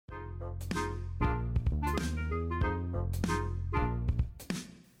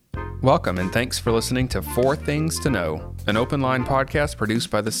Welcome and thanks for listening to Four Things to Know, an open line podcast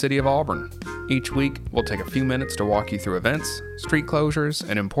produced by the City of Auburn. Each week, we'll take a few minutes to walk you through events, street closures,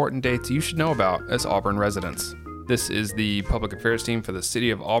 and important dates you should know about as Auburn residents. This is the public affairs team for the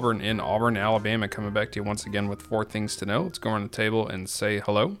City of Auburn in Auburn, Alabama, coming back to you once again with Four Things to Know. Let's go around the table and say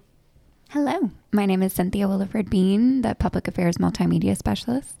hello. Hello, my name is Cynthia Williford Bean, the Public Affairs Multimedia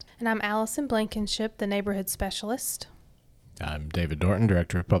Specialist. And I'm Allison Blankenship, the Neighborhood Specialist. I'm David Dorton,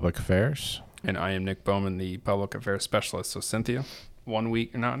 Director of Public Affairs. And I am Nick Bowman, the Public Affairs Specialist. So Cynthia, 1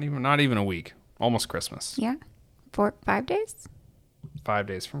 week, not even a week, almost Christmas. Yeah, 5 days? 5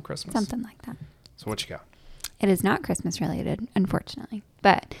 days from Christmas. Something like that. So what you got? It is not Christmas related, unfortunately.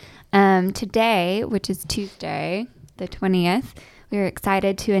 But today, which is Tuesday, the 20th, we are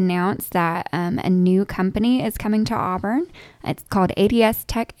excited to announce that a new company is coming to Auburn. It's called ADS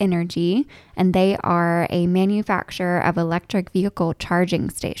Tech Energy, and they are a manufacturer of electric vehicle charging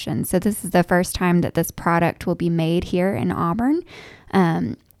stations. So this is the first time that this product will be made here in Auburn.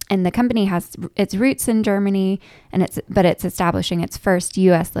 And the company has its roots in Germany, but it's establishing its first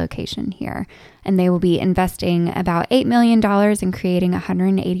U.S. location here. And they will be investing about $8 million in creating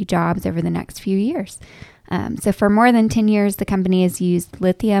 180 jobs over the next few years. So for more than 10 years, the company has used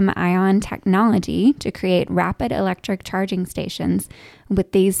lithium-ion technology to create rapid electric charging stations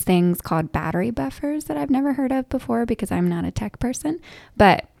with these things called battery buffers that I've never heard of before because I'm not a tech person.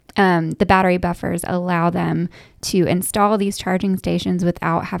 But the battery buffers allow them to install these charging stations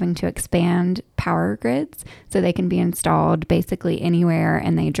without having to expand power grids. So they can be installed basically anywhere,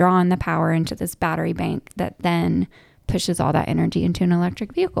 and they draw on the power into this battery bank that then pushes all that energy into an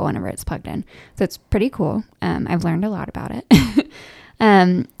electric vehicle whenever it's plugged in. So it's pretty cool. I've learned a lot about it.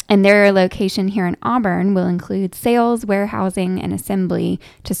 And their location here in Auburn will include sales, warehousing, and assembly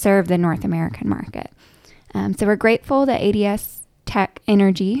to serve the North American market. So we're grateful that ADS Tech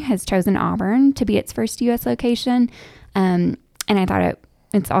Energy has chosen Auburn to be its first U.S. location. And I thought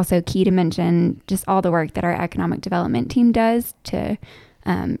it's also key to mention just all the work that our economic development team does to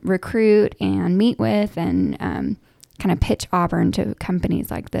recruit and meet with and kind of pitch Auburn to companies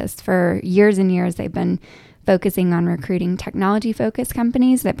like this. For years and years, they've been focusing on recruiting technology-focused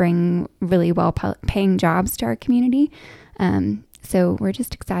companies that bring really well-paying jobs to our community. So we're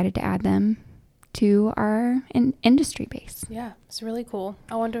just excited to add them to our industry base. Yeah, it's really cool.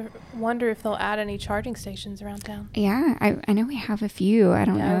 I wonder if they'll add any charging stations around town. Yeah, I know we have a few. I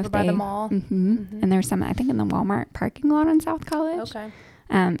don't know over if by the mall. And there's some, I think, in the Walmart parking lot on South College. Okay.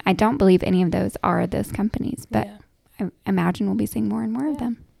 I don't believe any of those are those companies, but yeah. I imagine we'll be seeing more and more of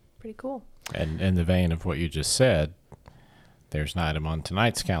them. Pretty cool. And in the vein of what you just said, there's an item on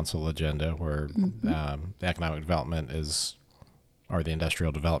tonight's council agenda where the Economic Development or the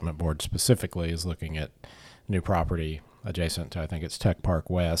Industrial Development Board specifically is looking at new property adjacent to, I think it's Tech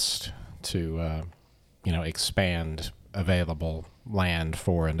Park West, to expand available land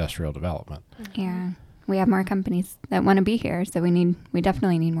for industrial development. Yeah, we have more companies that want to be here, so we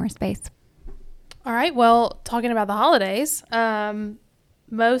definitely need more space. All right. Well, talking about the holidays,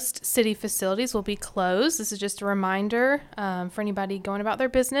 most city facilities will be closed. This is just a reminder for anybody going about their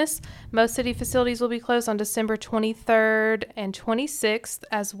business. Most city facilities will be closed on December 23rd and 26th,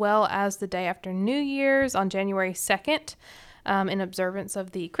 as well as the day after New Year's on January 2nd, in observance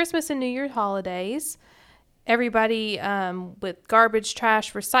of the Christmas and New Year holidays. Everybody with garbage,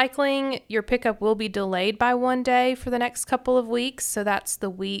 trash, recycling, your pickup will be delayed by 1 day for the next couple of weeks. So that's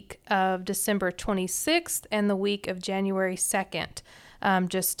the week of December 26th and the week of January 2nd.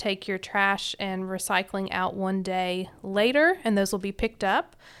 Just take your trash and recycling out 1 day later, and those will be picked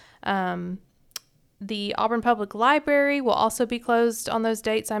up. The Auburn Public Library will also be closed on those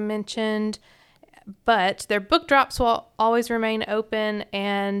dates I mentioned, but their book drops will always remain open,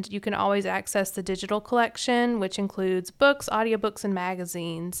 and you can always access the digital collection, which includes books, audiobooks, and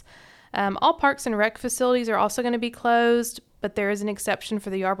magazines. All parks and rec facilities are also going to be closed, but there is an exception for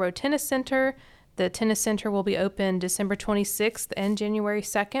the Yarborough Tennis Center. The tennis center will be open December 26th and January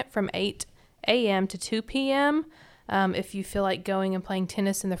 2nd from 8 a.m. to 2 p.m. If you feel like going and playing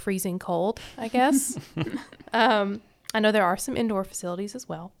tennis in the freezing cold, I guess. I know there are some indoor facilities as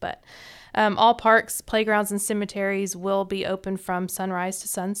well, but all parks, playgrounds, and cemeteries will be open from sunrise to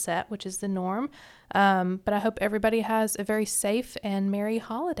sunset, which is the norm. But I hope everybody has a very safe and merry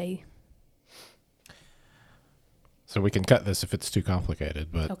holiday. So we can cut this if it's too complicated,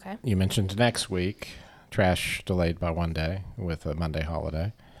 but Okay. You mentioned next week, trash delayed by 1 day with a Monday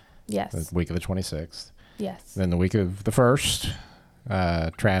holiday. Yes. The week of the 26th. Yes. Then the week of the 1st,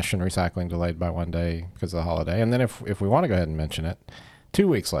 trash and recycling delayed by 1 day because of the holiday. And then if we want to go ahead and mention it, 2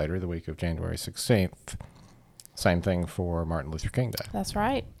 weeks later, the week of January 16th, same thing for Martin Luther King Day. That's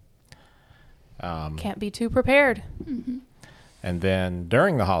right. Can't be too prepared. And then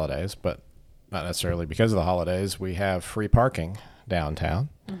during the holidays, but not necessarily because of the holidays, we have free parking downtown.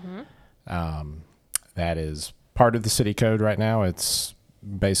 That is part of the city code right now. It's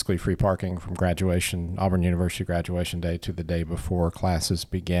basically free parking from graduation, Auburn University graduation day, to the day before classes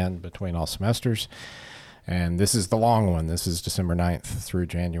begin between all semesters. And this is the long one. This is December 9th through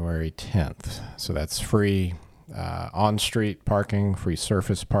January 10th. So that's free on-street parking, free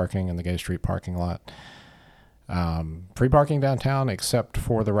surface parking in the Gay Street parking lot. Free parking downtown except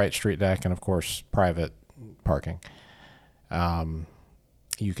for the Wright Street deck and, of course, private parking.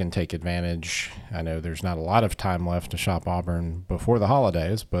 You can take advantage. I know there's not a lot of time left to shop Auburn before the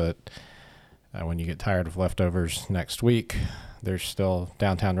holidays, but when you get tired of leftovers next week, there's still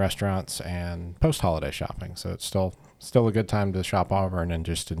downtown restaurants and post-holiday shopping. So it's still a good time to shop Auburn and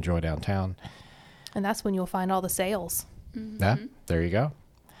just enjoy downtown. And that's when you'll find all the sales. Yeah, there you go.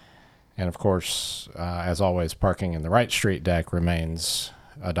 And of course, as always, parking in the Wright Street deck remains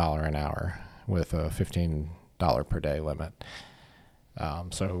 $1 an hour with a $15 per day limit.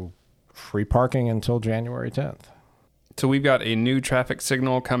 So free parking until January 10th. So we've got a new traffic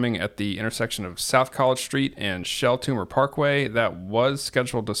signal coming at the intersection of South College Street and Shell Toomer Parkway. That was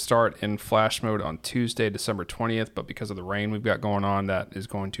scheduled to start in flash mode on Tuesday, December 20th, but because of the rain we've got going on, that is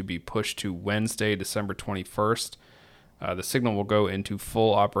going to be pushed to Wednesday, December 21st. The signal will go into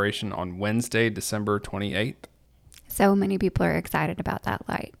full operation on Wednesday, December 28th. So many people are excited about that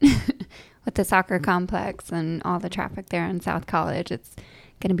light. With the soccer complex and all the traffic there in South College, it's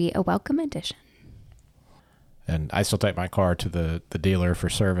going to be a welcome addition. And I still take my car to the dealer for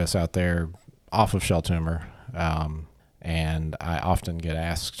service out there off of Shell Toomer. And I often get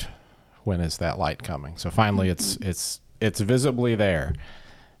asked, when is that light coming? So finally it's visibly there.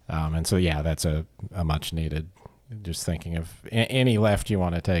 And so, yeah, that's a much needed, just thinking of any left you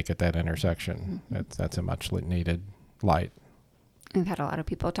want to take at that intersection. That's a much needed light. We've had a lot of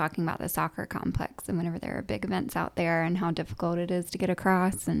people talking about the soccer complex and whenever there are big events out there and how difficult it is to get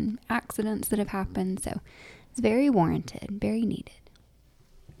across and accidents that have happened. So it's very warranted, very needed.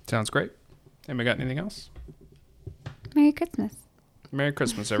 Sounds great. Anybody got anything else? Merry Christmas. Merry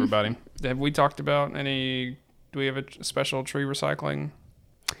Christmas, everybody. Have we talked about do we have a special tree recycling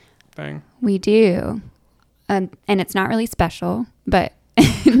thing? We do. And it's not really special, but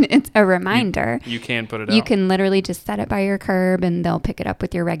it's a reminder. You can put it out. You can literally just set it by your curb and they'll pick it up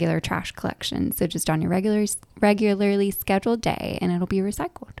with your regular trash collection. So just on your regularly scheduled day and it'll be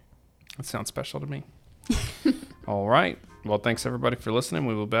recycled. That sounds special to me. All right. Well, thanks everybody for listening.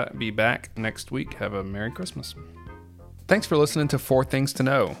 We will be back next week. Have a Merry Christmas. Thanks for listening to 4 Things to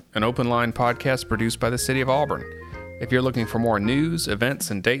Know, an open line podcast produced by the City of Auburn. If you're looking for more news,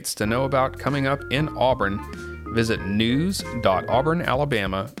 events, and dates to know about coming up in Auburn, visit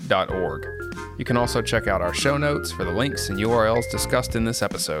news.auburnalabama.org. You can also check out our show notes for the links and URLs discussed in this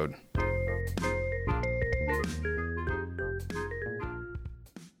episode.